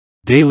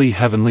Daily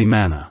Heavenly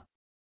Manna.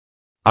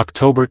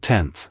 October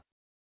 10th.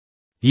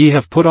 Ye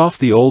have put off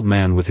the old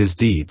man with his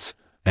deeds,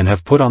 and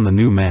have put on the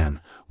new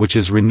man, which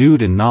is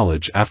renewed in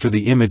knowledge after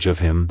the image of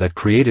him that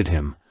created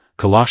him.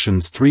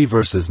 Colossians 3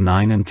 verses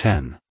 9 and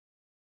 10.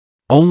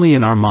 Only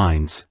in our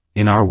minds,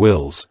 in our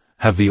wills,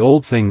 have the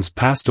old things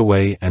passed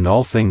away and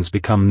all things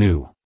become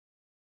new.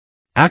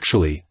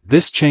 Actually,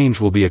 this change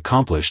will be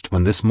accomplished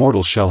when this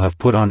mortal shall have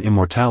put on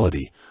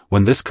immortality,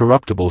 when this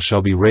corruptible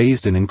shall be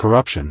raised in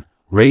incorruption,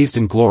 raised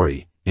in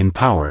glory, in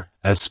power,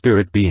 as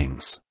spirit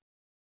beings.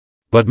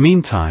 But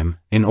meantime,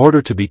 in order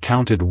to be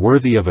counted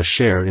worthy of a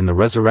share in the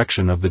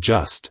resurrection of the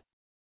just,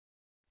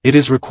 it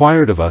is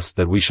required of us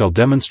that we shall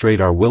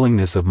demonstrate our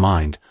willingness of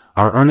mind,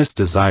 our earnest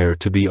desire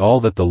to be all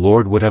that the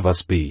Lord would have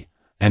us be,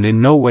 and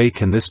in no way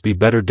can this be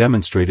better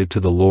demonstrated to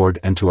the Lord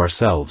and to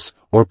ourselves,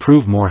 or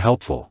prove more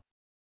helpful,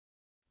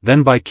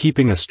 than by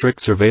keeping a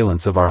strict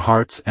surveillance of our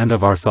hearts and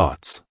of our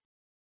thoughts.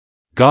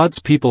 God's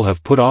people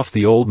have put off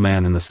the old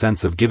man in the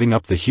sense of giving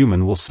up the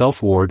human will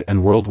self-ward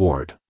and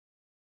world-ward.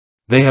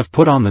 They have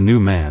put on the new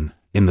man,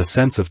 in the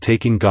sense of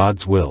taking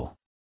God's will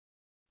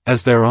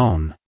as their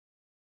own,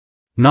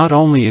 not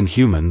only in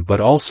human but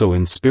also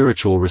in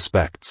spiritual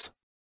respects.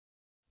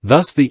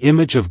 Thus the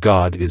image of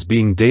God is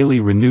being daily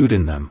renewed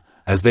in them,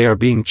 as they are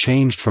being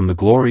changed from the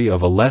glory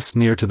of a less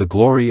near to the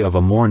glory of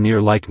a more near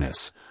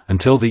likeness,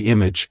 until the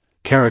image,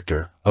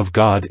 character, of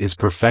God is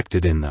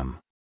perfected in them.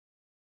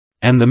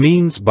 And the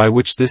means by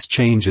which this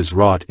change is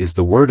wrought is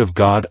the Word of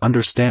God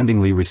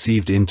understandingly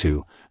received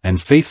into,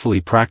 and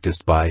faithfully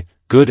practiced by,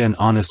 good and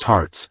honest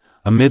hearts,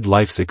 amid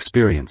life's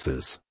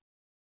experiences.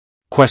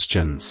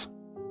 Questions.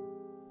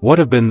 What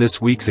have been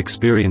this week's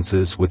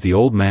experiences with the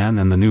old man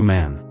and the new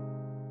man?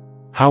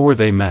 How were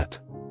they met?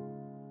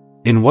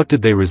 In what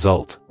did they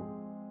result?